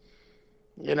Pitt.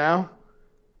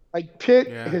 Pitt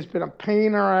has been a pain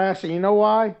in our ass, and you know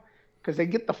why? Because they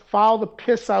get to foul the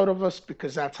piss out of us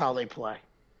because that's how they play.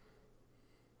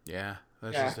 Yeah,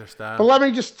 that's just their style. But let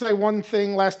me just say one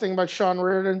thing, last thing about Sean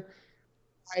Reardon.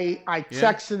 I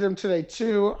texted him today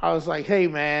too. I was like, "Hey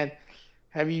man,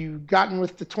 have you gotten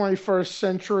with the 21st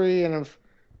century and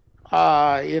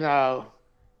have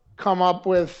come up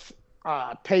with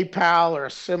PayPal or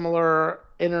a similar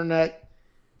internet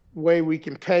way we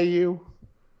can pay you?"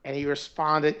 And he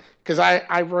responded, because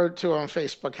I wrote to him on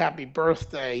Facebook, "Happy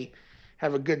birthday,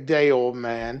 have a good day, old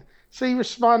man." So he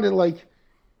responded like,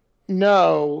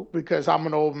 "No, because I'm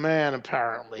an old man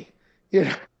apparently."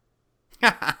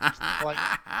 I was like,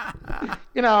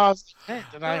 hey,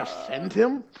 did I offend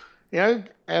him?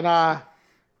 And I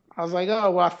I was like, oh,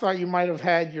 well, I thought you might have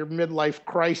had your midlife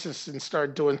crisis and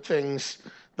started doing things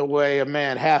the way a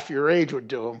man half your age would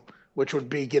do them, which would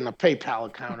be getting a PayPal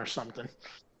account or something.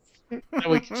 And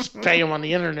we could just pay him on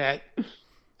the internet.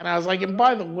 And I was like, and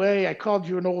by the way, I called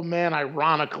you an old man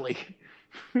ironically.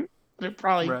 It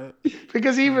probably right.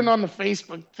 Because even on the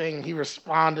Facebook thing, he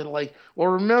responded like, "Well,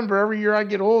 remember, every year I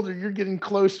get older, you're getting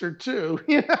closer too."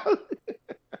 You know.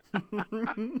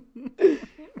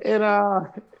 and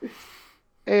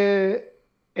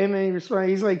and then he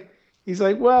responded. He's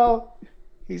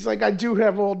like, I do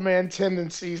have old man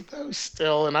tendencies though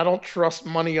still, and I don't trust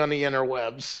money on the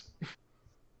interwebs.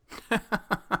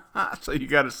 So you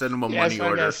got to send him a money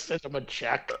order. I got to send him a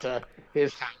check to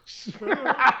his house.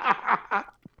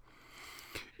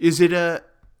 Is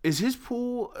his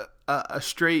pool a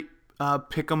straight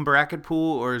pick'em bracket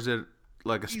pool, or is it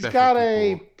like a special? He's got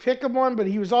a pick'em one, but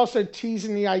he was also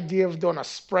teasing the idea of doing a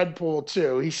spread pool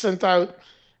too. He sent out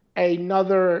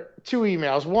another 2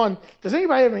 emails. One, does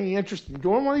anybody have any interest in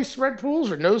doing one of these spread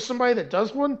pools, or knows somebody that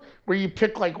does one where you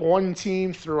pick like one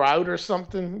team throughout or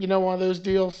something? You know, one of those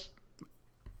deals.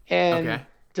 And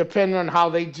depending on how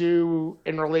they do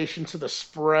in relation to the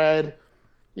spread.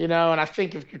 You know, and I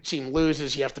think if your team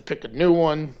loses, you have to pick a new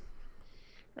one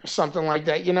or something like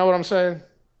that. You know what I'm saying?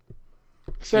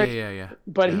 So, yeah.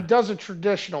 But he does a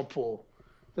traditional pool.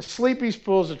 The Sleepy's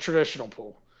pool is a traditional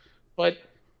pool. But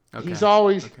he's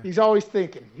always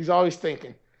thinking. So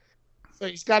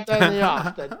he's got that in the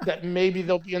off that maybe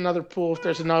there'll be another pool if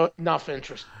there's enough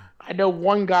interest. I know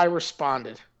one guy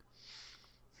responded.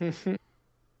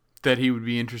 That he would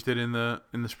be interested in the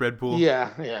spread pool?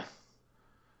 Yeah.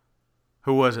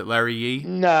 Who was it, Larry Yee?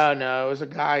 No, it was a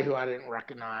guy who I didn't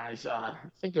recognize. I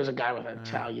think there's a guy with an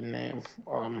Italian name.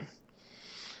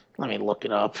 Let me look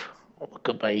it up. I'll look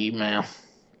up my email.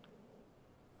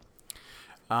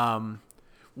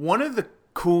 One of the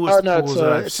coolest pools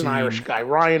that I've seen... It's an Irish guy,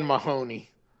 Ryan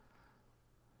Mahoney.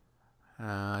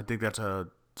 I think that's a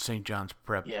St. John's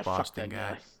Prep Boston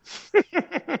guy.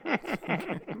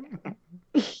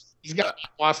 He's got a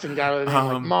Boston guy with a name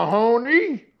like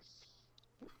Mahoney.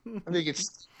 I think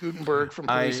it's Gutenberg from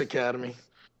Police Academy.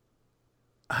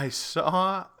 I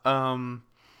saw a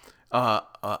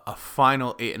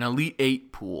final 8, an Elite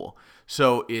 8 pool.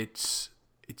 So it's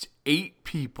 8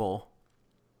 people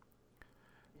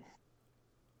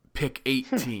pick 8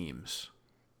 teams.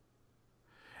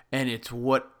 And it's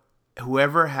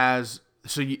whoever has,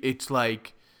 so it's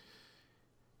like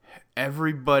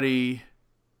everybody,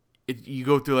 you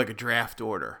go through like a draft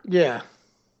order. Yeah.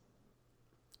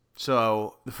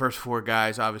 So the first 4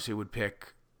 guys obviously would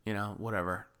pick,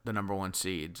 whatever, the number 1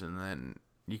 seeds, and then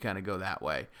you kind of go that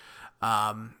way.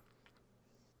 And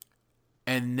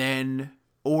then,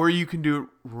 or you can do it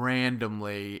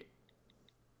randomly,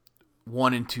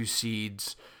 1 and 2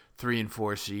 seeds, 3 and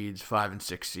 4 seeds, 5 and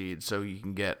 6 seeds, so you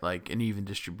can get like an even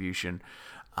distribution.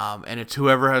 And it's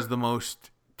whoever has the most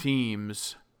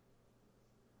teams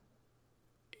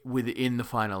within the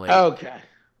final 8. Okay.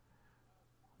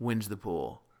 Wins the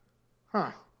pool.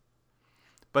 Huh.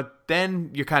 But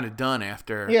then you're kind of done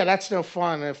after. Yeah, that's no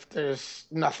fun if there's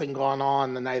nothing going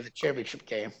on the night of the championship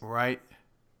game. Right.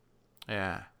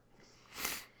 Yeah.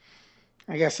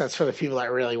 I guess that's for the people that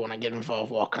really want to get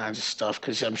involved with all kinds of stuff,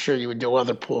 because I'm sure you would do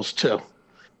other pools too.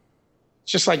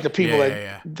 It's just like the people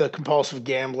the compulsive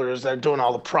gamblers that are doing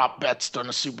all the prop bets during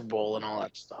the Super Bowl and all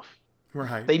that stuff.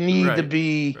 Right. They need to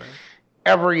be,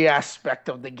 every aspect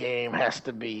of the game has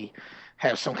to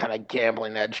have some kind of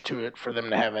gambling edge to it for them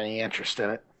to have any interest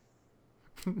in it.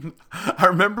 I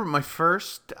remember my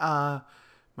first, I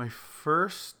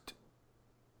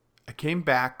came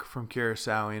back from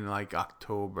Curacao in like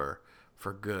October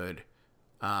for good.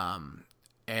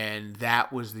 And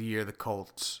that was the year the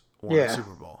Colts won the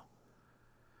Super Bowl.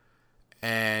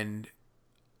 And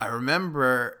I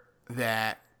remember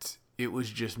that it was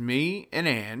just me and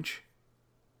Ange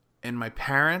and my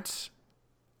parents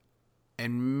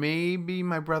and maybe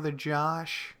my brother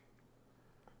Josh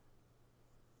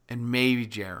and maybe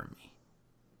Jeremy.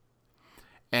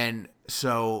 And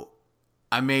so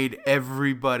I made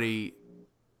everybody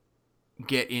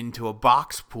get into a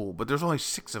box pool, but there's only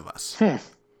 6 of us.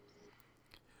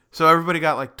 So everybody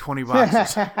got like 20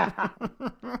 boxes.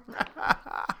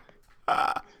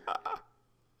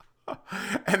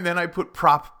 And then I put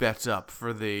prop bets up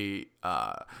for the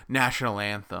national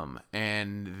anthem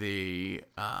and the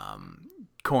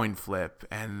coin flip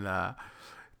and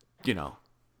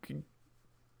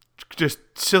just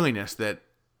silliness that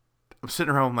I'm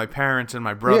sitting around with my parents and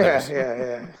my brothers.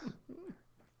 Yeah.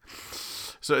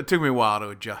 So it took me a while to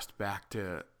adjust back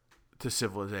to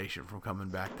civilization from coming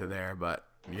back to there, but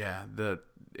yeah,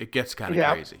 it gets kind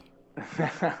of crazy.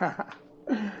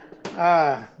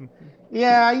 uh,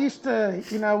 yeah, I used to,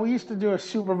 we used to do a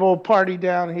Super Bowl party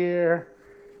down here,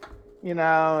 and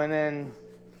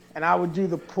I would do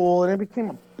the pool, and it became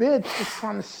a bitch just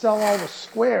trying to sell all the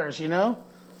squares,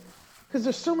 because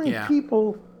there's so many Yeah.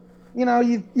 people. You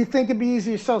think it'd be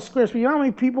easy to sell squares, but you know how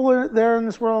many people are there in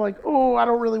this world? Like, oh, I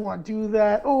don't really want to do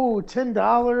that. Oh,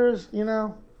 $10,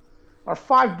 or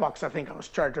 $5. I think I was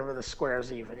charging over the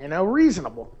squares, even,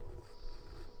 reasonable.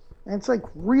 And it's like,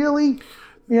 really,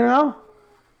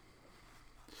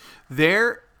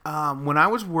 There, when I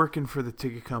was working for the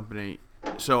ticket company,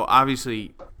 so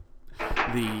obviously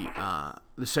the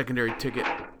secondary ticket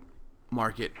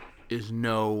market is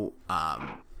no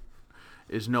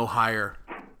higher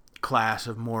class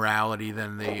of morality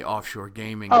than the offshore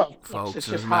gaming folks. It's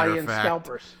just high-end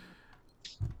scalpers.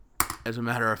 As a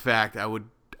matter of fact, I would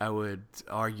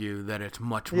argue that it's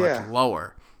much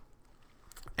lower.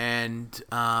 And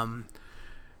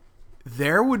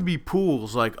there would be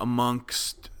pools like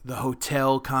amongst the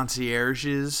hotel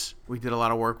concierges. We did a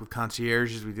lot of work with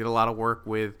concierges. We did a lot of work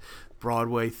with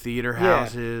Broadway theater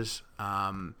houses.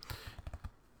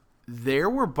 There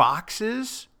were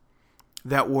boxes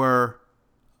that were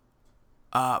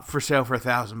for sale for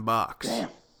 $1,000. Damn.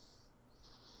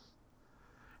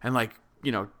 And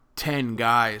 10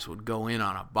 guys would go in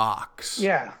on a box.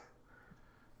 Yeah.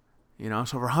 So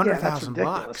for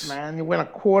 $100,000, man. You win a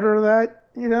quarter of that,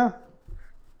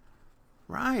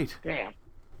 Right. Damn.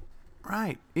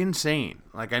 Right. Insane.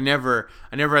 I never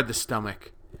had the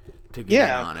stomach to get in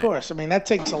on it. Yeah, of course. I mean, that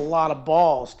takes a lot of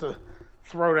balls to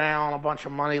throw down a bunch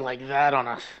of money like that on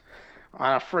a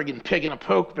friggin' pig in a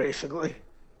poke, basically.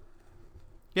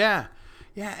 Yeah.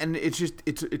 Yeah, and it's just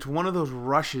it's one of those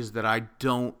rushes that I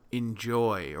don't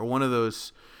enjoy, or one of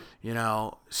those,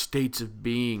 states of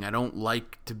being. I don't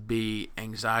like to be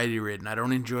anxiety ridden. I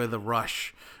don't enjoy the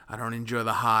rush. I don't enjoy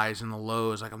the highs and the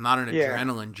lows. I'm not an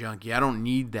adrenaline junkie. I don't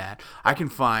need that. I can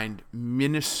find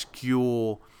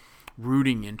minuscule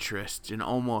rooting interests in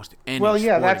almost any Well,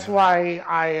 yeah, sporting that's event.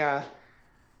 why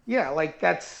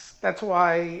that's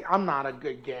why I'm not a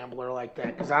good gambler like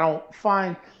that, because I don't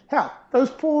find, hell, those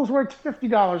pools where it's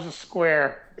 $50 a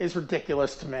square is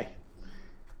ridiculous to me.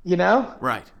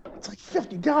 Right. It's like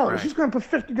 $50. Right. Who's going to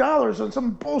put $50 on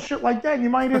some bullshit like that? And you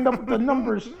might end up with the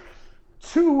numbers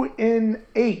 2 in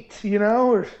 8,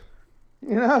 or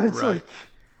it's Right.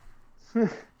 like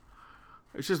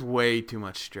It's just way too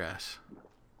much stress.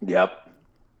 Yep.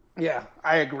 Yeah,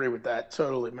 I agree with that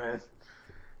totally, man.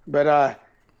 But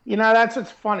that's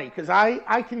what's funny, because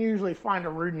I can usually find a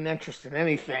rooting interest in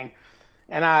anything,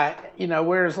 and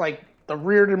whereas the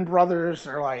Reardon brothers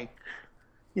are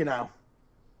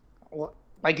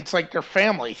it's like their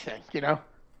family thing,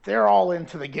 they're all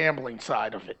into the gambling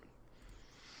side of it.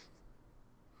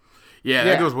 Yeah,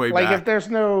 that goes way back. If there's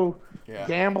no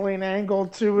gambling angle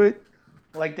to it,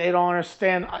 they don't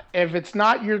understand. If it's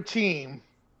not your team,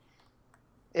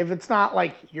 if it's not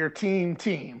your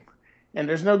team, and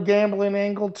there's no gambling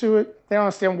angle to it, they don't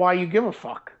understand why you give a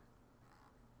fuck.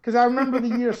 Because I remember the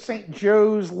year St.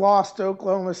 Joe's lost to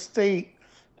Oklahoma State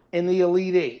in the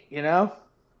Elite Eight, You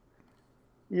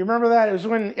remember that? It was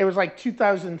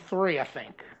 2003, I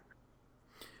think.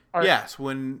 Yes,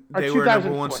 when they were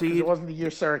number one seed. It wasn't the year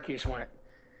Syracuse went.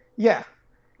 Yeah.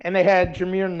 And they had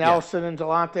Jameer Nelson and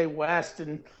Delonte West,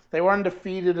 and they were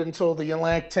undefeated until the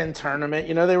Atlantic 10 tournament.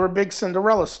 They were a big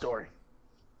Cinderella story.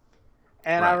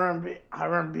 And right. I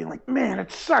remember being like, man,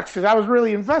 it sucks, because I was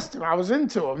really invested. I was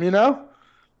into them,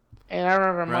 And I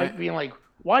remember Mike being like,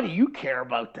 why do you care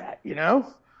about that,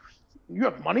 You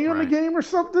have money on the game or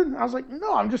something? I was like,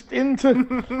 no, I'm just into,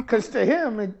 because to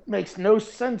him, it makes no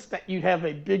sense that you'd have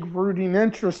a big rooting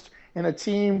interest in a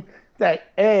team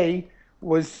that A,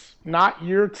 was not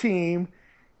your team,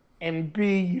 and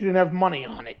B, you didn't have money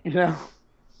on it,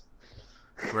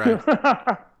 Right.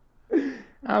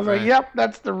 I was like, yep,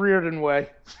 that's the Reardon way.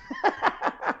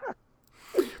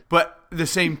 But the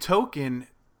same token,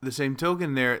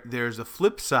 there's a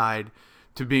flip side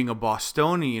to being a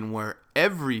Bostonian, where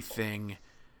everything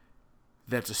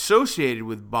that's associated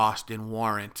with Boston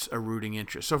warrants a rooting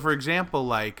interest. So, for example,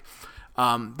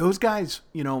 those guys,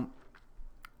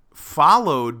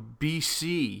 followed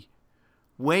BC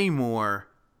way more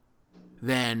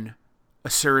than a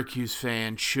Syracuse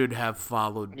fan should have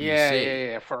followed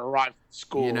BC. Yeah, for a rival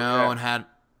school. And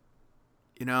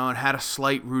had a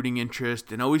slight rooting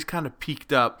interest, and always kind of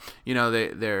peaked up. They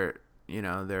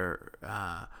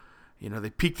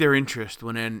piqued their interest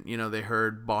when they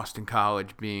heard Boston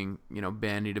College being,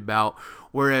 bandied about.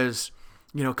 Whereas,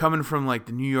 coming from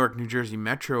the New York, New Jersey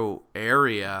metro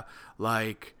area,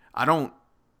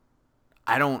 I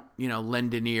I don't,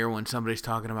 lend an ear when somebody's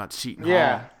talking about Seton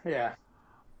Hall. Yeah.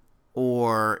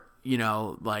 Or,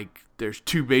 like there's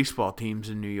 2 baseball teams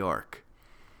in New York.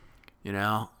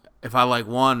 If I like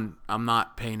one, I'm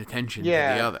not paying attention to the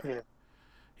other.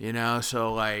 Yeah.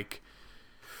 So like,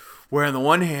 where on the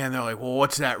one hand they're like, well,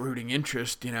 what's that rooting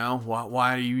interest?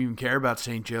 Why do you even care about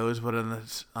St. Joe's? But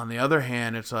on the other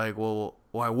hand, it's like, well,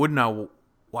 why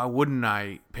wouldn't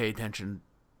I pay attention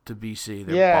to BC?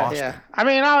 They're Boston. Yeah. I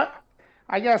mean,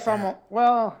 I guess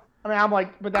I'm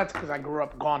like, but that's because I grew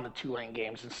up going to Tulane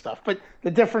games and stuff. But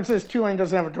the difference is Tulane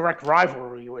doesn't have a direct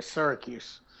rivalry with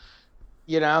Syracuse.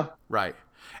 Right.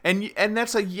 And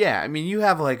that's like, yeah, I mean, you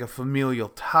have like a familial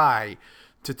tie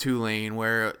to Tulane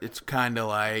where it's kind of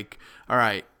like, all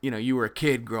right, you were a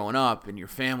kid growing up and your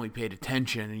family paid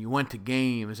attention and you went to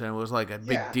games and it was like a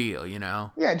big deal,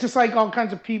 Yeah, just like all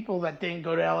kinds of people that didn't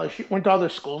go to LSU, went to other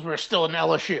schools, were still in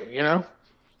LSU,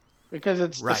 because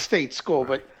it's the state school.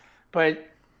 Right.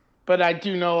 But I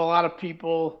do know a lot of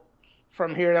people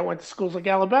from here that went to schools like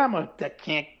Alabama that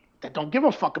don't give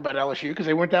a fuck about LSU because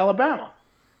they went to Alabama.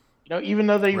 Even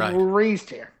though they were raised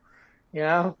here,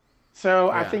 So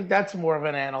I think that's more of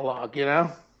an analog,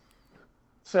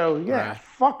 So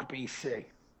fuck BC.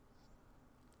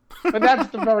 But that's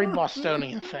the very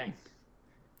Bostonian thing,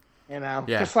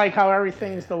 Just like how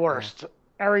everything's the worst.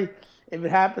 If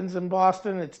it happens in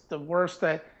Boston, it's the worst.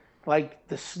 That like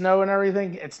the snow and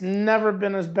everything. It's never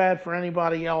been as bad for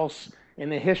anybody else in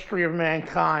the history of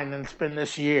mankind than it's been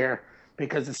this year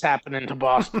because it's happening to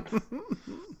Boston.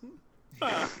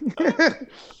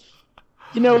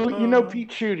 You know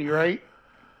Pete Schutte, right?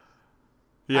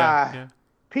 Yeah.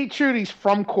 Pete Schutte's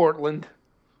from Cortland.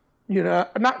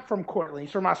 Not from Cortland.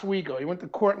 He's from Oswego. He went to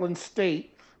Cortland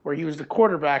State, where he was the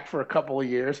quarterback for a couple of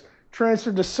years.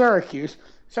 Transferred to Syracuse.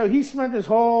 So he spent his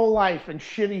whole life in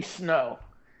shitty snow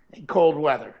and cold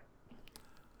weather.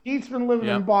 He's been living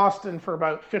in Boston for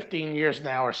about 15 years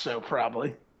now or so,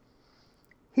 probably.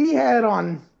 He had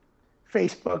on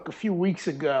Facebook a few weeks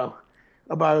ago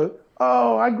about,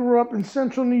 I grew up in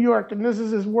central New York and this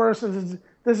is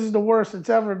the worst it's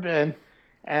ever been.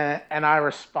 And I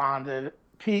responded,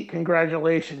 Pete,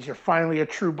 congratulations, you're finally a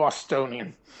true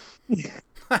Bostonian.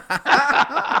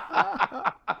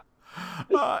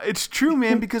 It's true,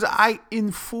 man, because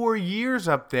in 4 years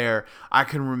up there, I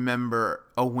can remember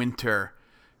a winter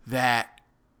that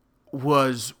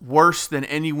was worse than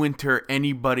any winter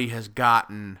anybody has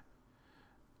gotten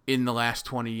in the last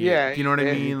 20 years. Yeah, you know what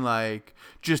I mean? Like,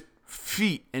 just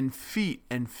feet and feet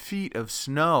and feet of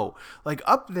snow. Like,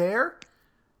 up there,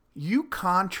 you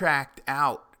contract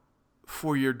out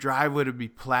for your driveway to be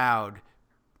plowed,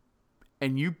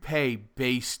 and you pay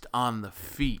based on the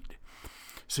feet.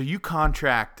 So you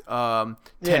contract 10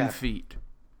 feet.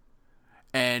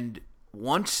 And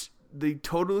once the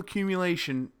total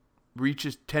accumulation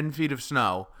reaches 10 feet of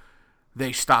snow,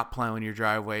 they stop plowing your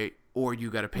driveway, or you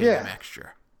got to pay them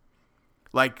extra.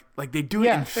 Like they do it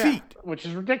in feet. Which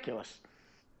is ridiculous.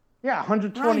 Yeah,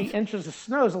 120 inches of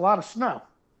snow is a lot of snow.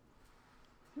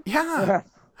 Yeah.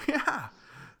 Yeah.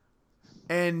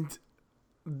 And,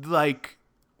 like,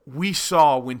 we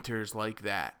saw winters like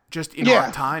that just in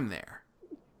our time there.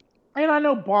 And I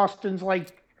know Boston's,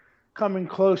 like, coming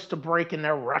close to breaking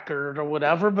their record or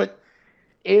whatever, but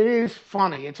it is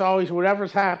funny. It's always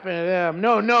whatever's happening to them.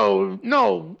 No,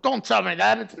 don't tell me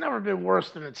that. It's never been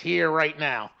worse than it's here right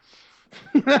now.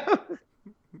 They're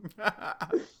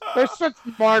such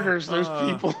martyrs, those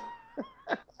people.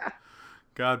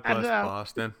 God bless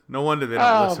Boston. No wonder they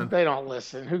don't listen. They don't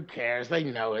listen. Who cares? They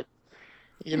know it.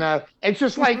 It's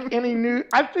just like any new.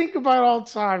 I think about it all the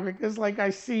time because, like, I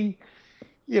see,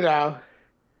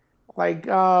 like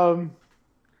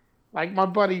my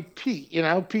buddy Pete.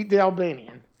 Pete the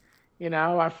Albanian.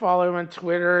 I follow him on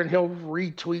Twitter and he'll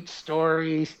retweet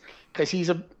stories because he's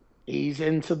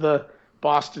into the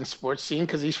Boston sports scene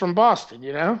because he's from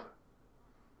Boston.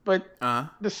 But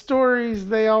the stories,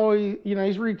 they always,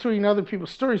 he's retweeting other people's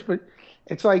stories, but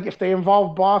it's like if they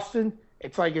involve Boston,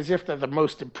 it's like as if they're the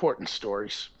most important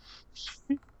stories.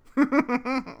 You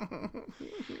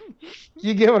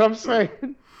get what I'm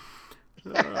saying?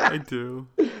 I do.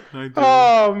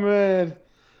 Oh, man.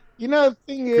 The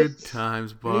thing is, good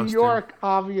times, Boston. New York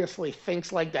obviously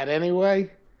thinks like that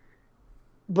anyway,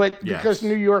 but because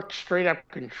New York straight up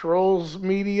controls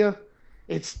media,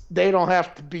 they don't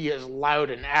have to be as loud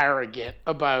and arrogant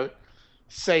about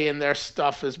saying their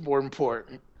stuff is more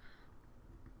important.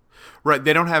 Right,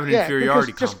 they don't have an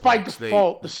inferiority complex. Just by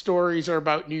default, the stories are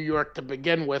about New York to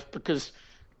begin with because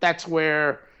that's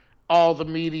where all the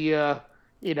media,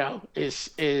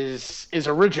 is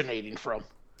originating from.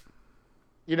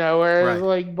 Whereas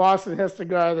like Boston has to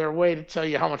go out of their way to tell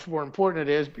you how much more important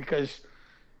it is because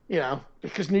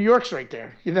New York's right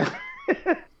there,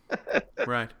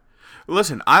 Right.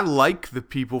 Listen, I like the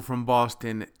people from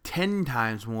Boston 10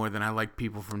 times more than I like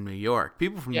people from New York.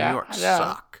 People from New York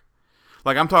suck.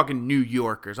 Like, I'm talking New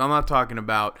Yorkers. I'm not talking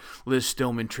about Liz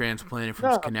Stillman transplanted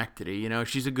from Schenectady.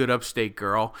 She's a good upstate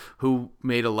girl who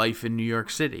made a life in New York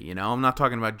City. I'm not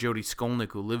talking about Jody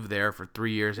Skolnick, who lived there for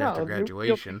 3 years after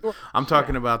graduation. I'm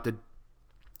talking about the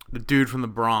dude from the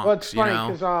Bronx. Well, it's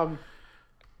funny because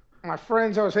my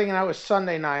friends I was hanging out with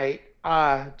Sunday night,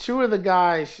 two of the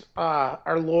guys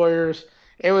are lawyers.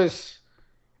 It was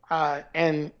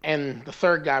and the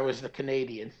third guy was the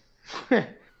Canadian.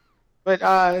 But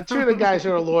two of the guys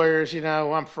who are lawyers, who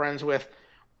I'm friends with,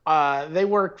 they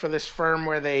work for this firm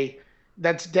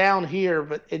that's down here,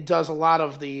 but it does a lot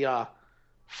of the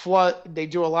flood. They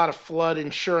do a lot of flood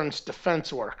insurance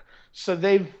defense work. So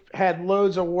they've had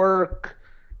loads of work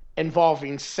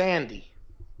involving Sandy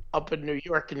up in New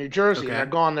York and New Jersey. Okay. And they're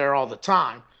gone there all the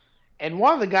time. And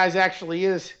one of the guys actually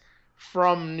is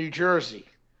from New Jersey.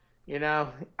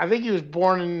 I think he was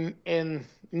born in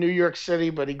New York City,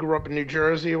 but he grew up in New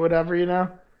Jersey or whatever,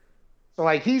 So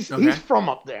like he's from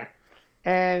up there.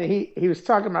 And he was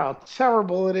talking about how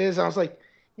terrible it is. I was like,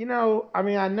 I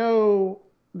know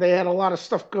they had a lot of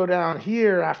stuff go down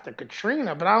here after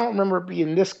Katrina, but I don't remember it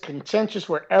being this contentious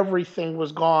where everything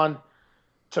was gone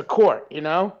to court,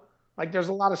 Like there's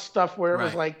a lot of stuff where it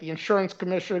was like the insurance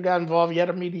commissioner got involved, you had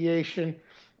a mediation,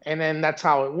 and then that's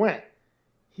how it went.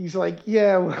 He's like,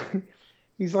 yeah.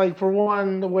 He's like, for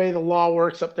one, the way the law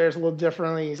works up there is a little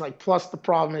differently. He's like, plus the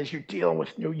problem is you're dealing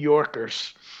with New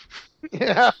Yorkers.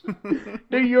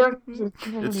 New Yorkers and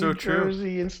people from New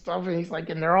Jersey and stuff. And he's like,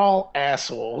 and they're all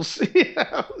assholes.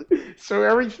 So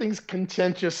everything's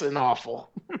contentious and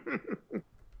awful.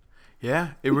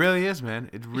 Yeah, it really is, man.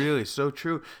 It really is so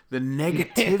true. The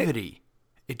negativity,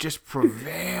 it just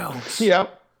prevails.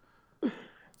 Yep.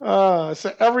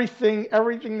 So everything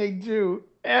they do,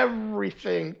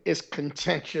 everything is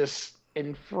contentious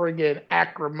and friggin'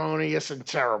 acrimonious and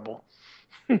terrible.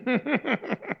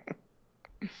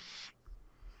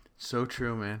 So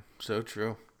true, man. So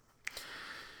true.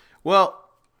 Well,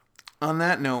 on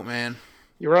that note, man.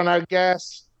 You run out of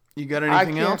gas? You got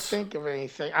anything else? I can't think of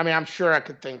anything. I mean, I'm sure I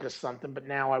could think of something, but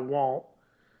now I won't.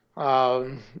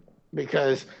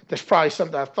 Because there's probably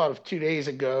something I thought of 2 days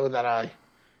ago that I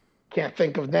can't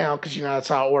think of now because, that's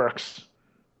how it works.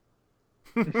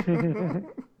 All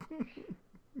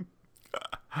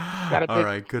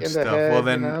right, good stuff. Head, well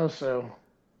then,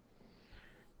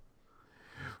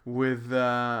 with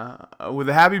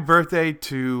a happy birthday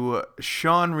to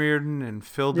Sean Reardon and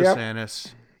Phil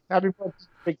DeSantis. Happy birthday,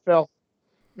 Big Phil,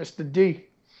 Mr. D.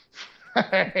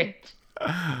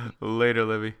 Later,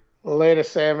 Libby. Later,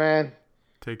 Sam, man.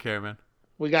 Take care, man.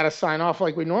 We got to sign off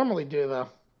like we normally do, though.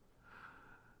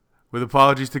 With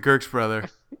apologies to Kirk's brother.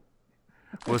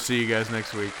 We'll see you guys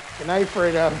next week. Good night,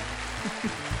 Fredo.